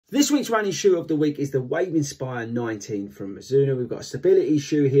This week's running shoe of the week is the Wave Inspire 19 from Mizuno. We've got a stability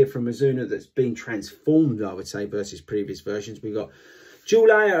shoe here from Mizuno that's been transformed, I would say, versus previous versions. We've got dual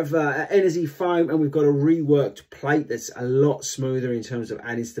layer of energy foam, and we've got a reworked plate that's a lot smoother in terms of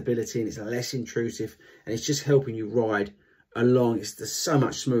adding stability, and it's less intrusive, and it's just helping you ride along. It's just so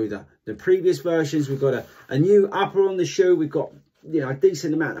much smoother than previous versions. We've got a new upper on the shoe. We've got, you know, a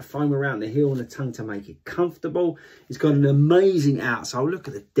decent amount of foam around the heel and the tongue to make it comfortable. It's got an amazing outsole. Look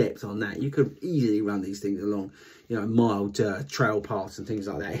at the depth on that. You could easily run these things along, you know, mild trail paths and things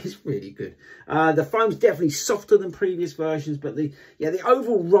like that. It's really good. The foam's definitely softer than previous versions, but the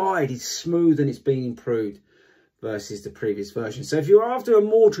overall ride is smooth and it's been improved versus the previous version. So if you're after a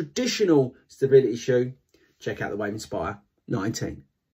more traditional stability shoe, check out the Wave Inspire 19.